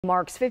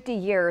Marks 50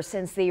 years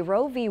since the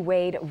Roe v.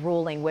 Wade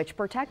ruling, which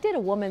protected a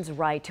woman's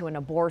right to an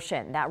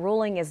abortion. That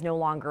ruling is no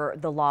longer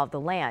the law of the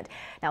land.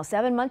 Now,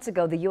 7 months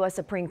ago, the U.S.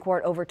 Supreme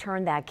Court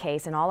overturned that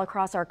case, and all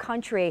across our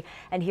country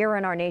and here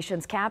in our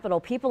nation's capital,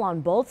 people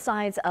on both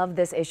sides of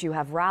this issue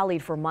have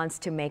rallied for months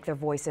to make their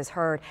voices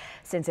heard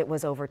since it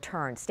was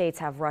overturned. States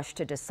have rushed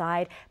to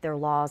decide their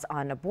laws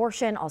on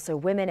abortion. Also,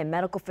 women in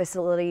medical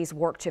facilities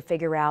work to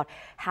figure out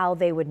how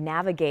they would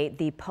navigate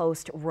the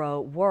post-Roe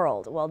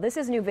world. Well, this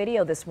is new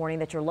video this morning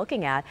that you're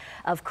looking at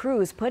of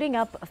crews putting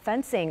up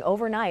fencing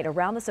overnight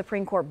around the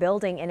Supreme Court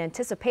building in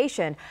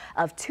anticipation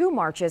of 2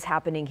 marches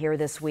happening here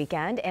this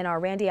weekend. And our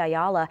Randy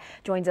Ayala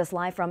joins us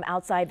live from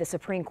outside the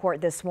Supreme Court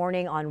this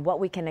morning on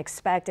what we can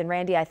expect. And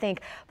Randy, I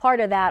think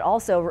part of that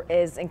also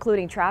is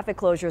including traffic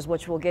closures,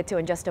 which we'll get to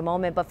in just a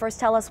moment. But first,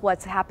 tell us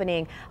what's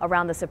happening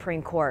around the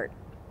Supreme Court.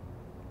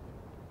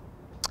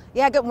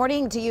 Yeah, good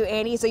morning to you,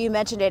 Annie. So you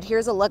mentioned it.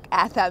 Here's a look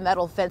at that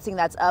metal fencing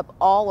that's up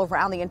all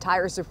around the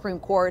entire Supreme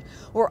Court.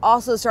 We're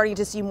also starting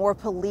to see more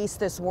police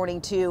this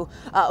morning, too.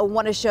 I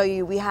want to show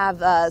you, we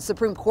have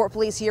Supreme Court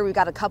police here. We've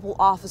got a couple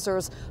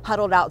officers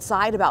huddled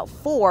outside, about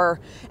 4.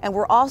 And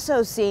we're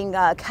also seeing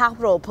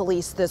Capitol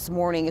Police this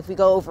morning. If we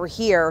go over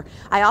here,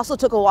 I also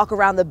took a walk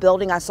around the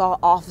building. I saw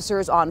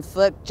officers on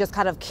foot just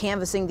kind of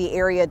canvassing the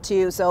area,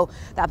 too. So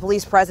that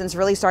police presence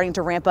really starting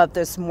to ramp up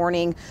this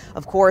morning.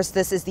 Of course,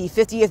 this is the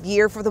 50th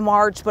year for the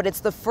march, but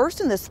it's the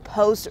first in this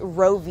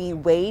post-Roe v.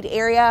 Wade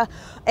era.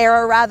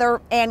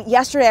 And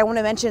yesterday, I want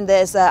to mention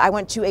this. I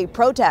went to a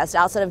protest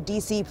outside of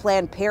D.C.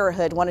 Planned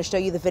Parenthood. I want to show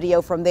you the video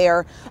from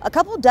there. A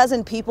couple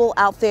dozen people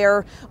out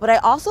there, but I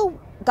also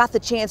got the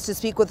chance to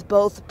speak with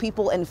both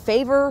people in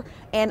favor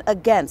and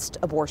against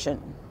abortion.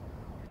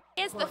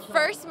 Is the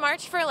first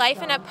March for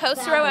Life in a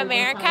post-Roe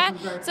America,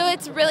 so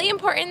it's really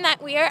important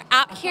that we are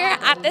out here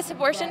at this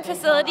abortion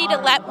facility to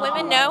let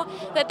women know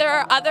that there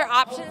are other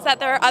options, that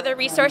there are other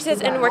resources,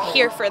 and we're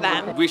here for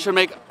them. We should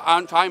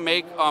try and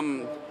make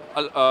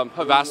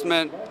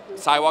harassment,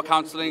 sidewalk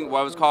counseling,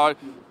 what it's called,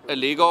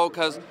 illegal,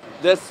 because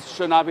this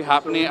should not be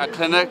happening at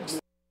clinics.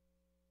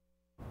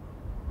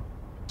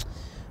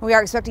 We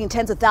are expecting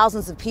tens of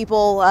thousands of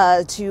people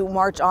to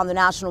march on the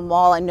National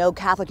Mall. I know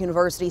Catholic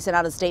University sent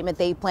out a statement.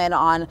 They plan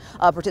on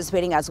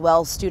participating as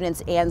well,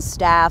 students and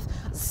staff.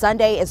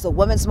 Sunday is the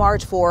Women's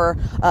March for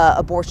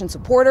abortion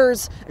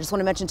supporters. I just want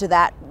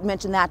to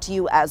mention that to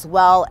you as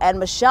well. And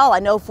Michelle, I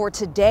know for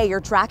today you're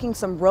tracking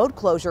some road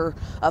closure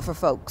for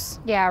folks.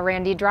 Yeah,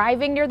 Randy,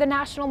 driving near the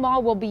National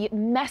Mall will be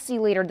messy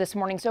later this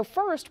morning. So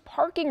first,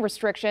 parking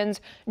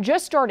restrictions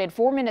just started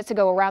 4 minutes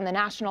ago around the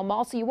National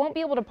Mall, so you won't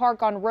be able to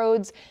park on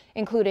roads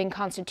including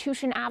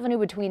Constitution Avenue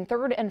between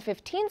 3rd and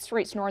 15th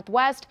Streets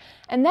Northwest.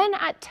 And then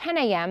at 10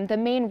 a.m., the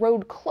main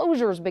road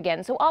closures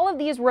begin. So all of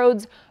these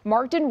roads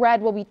marked in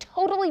red will be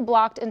totally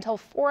blocked until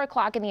 4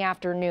 o'clock in the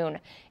afternoon.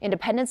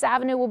 Independence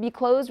Avenue will be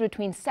closed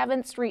between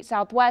 7th Street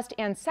Southwest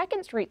and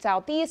 2nd Street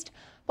Southeast.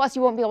 Plus,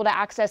 you won't be able to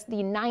access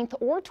the 9th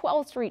or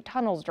 12th Street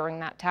tunnels during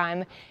that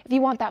time. If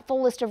you want that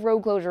full list of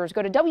road closures,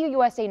 go to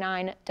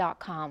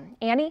WUSA9.com.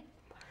 Annie?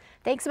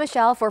 Thanks,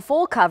 Michelle. For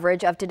full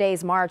coverage of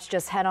today's march,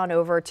 just head on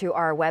over to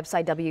our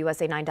website,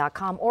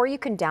 WUSA9.com, or you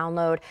can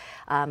download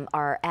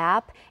our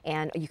app,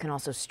 and you can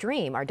also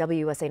stream our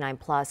WUSA 9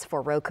 Plus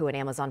for Roku and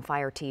Amazon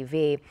Fire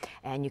TV,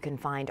 and you can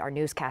find our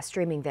newscast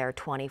streaming there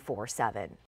 24/7.